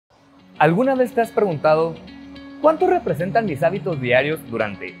¿Alguna vez te has preguntado cuánto representan mis hábitos diarios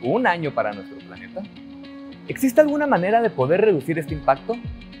durante un año para nuestro planeta? ¿Existe alguna manera de poder reducir este impacto?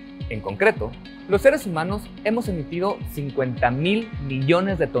 En concreto, los seres humanos hemos emitido 50.000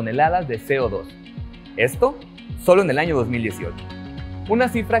 millones de toneladas de CO2. Esto solo en el año 2018. Una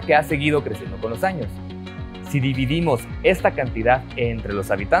cifra que ha seguido creciendo con los años. Si dividimos esta cantidad entre los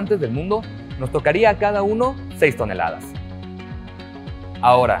habitantes del mundo, nos tocaría a cada uno 6 toneladas.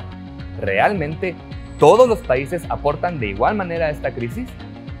 Ahora, ¿realmente todos los países aportan de igual manera a esta crisis?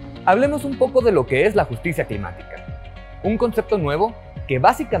 Hablemos un poco de lo que es la justicia climática. Un concepto nuevo que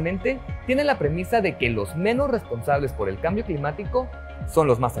básicamente tiene la premisa de que los menos responsables por el cambio climático son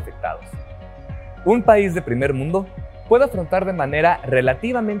los más afectados. Un país de primer mundo puede afrontar de manera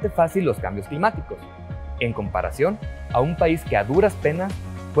relativamente fácil los cambios climáticos, en comparación a un país que a duras penas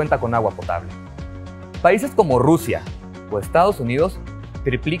cuenta con agua potable. Países como Rusia o Estados Unidos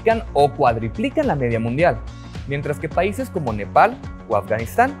triplican o cuadriplican la media mundial, mientras que países como Nepal o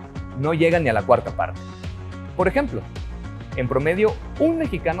Afganistán no llegan ni a la cuarta parte. Por ejemplo, en promedio, un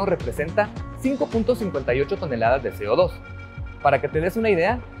mexicano representa 5.58 toneladas de CO2. Para que te des una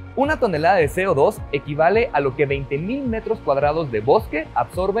idea, una tonelada de CO2 equivale a lo que 20.000 metros cuadrados de bosque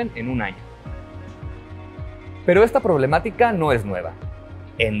absorben en un año. Pero esta problemática no es nueva.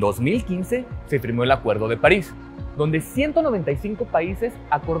 En 2015 se firmó el Acuerdo de París, donde 195 países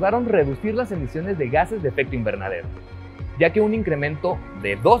acordaron reducir las emisiones de gases de efecto invernadero, ya que un incremento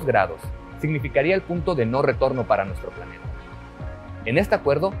de 2 grados significaría el punto de no retorno para nuestro planeta. En este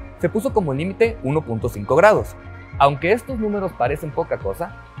acuerdo se puso como límite 1.5 grados. Aunque estos números parecen poca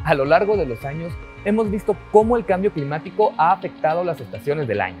cosa, a lo largo de los años hemos visto cómo el cambio climático ha afectado las estaciones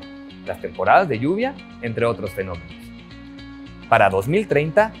del año, las temporadas de lluvia, entre otros fenómenos. Para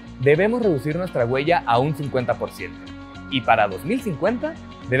 2030 debemos reducir nuestra huella a un 50% y para 2050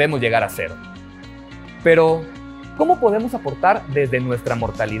 debemos llegar a cero. Pero, ¿cómo podemos aportar desde nuestra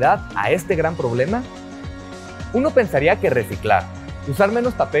mortalidad a este gran problema? Uno pensaría que reciclar, usar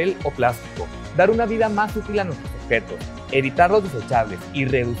menos papel o plástico, dar una vida más útil a nuestros objetos, evitar los desechables y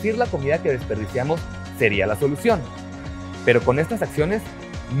reducir la comida que desperdiciamos sería la solución. Pero con estas acciones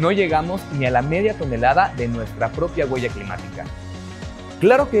no llegamos ni a la media tonelada de nuestra propia huella climática.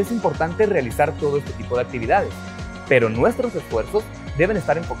 Claro que es importante realizar todo este tipo de actividades, pero nuestros esfuerzos deben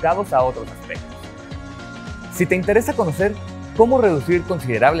estar enfocados a otros aspectos. Si te interesa conocer cómo reducir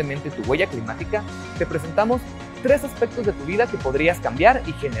considerablemente tu huella climática, te presentamos 3 aspectos de tu vida que podrías cambiar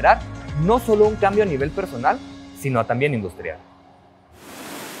y generar no solo un cambio a nivel personal, sino también industrial.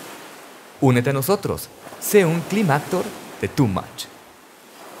 Únete a nosotros, sé un climactor de Too Much.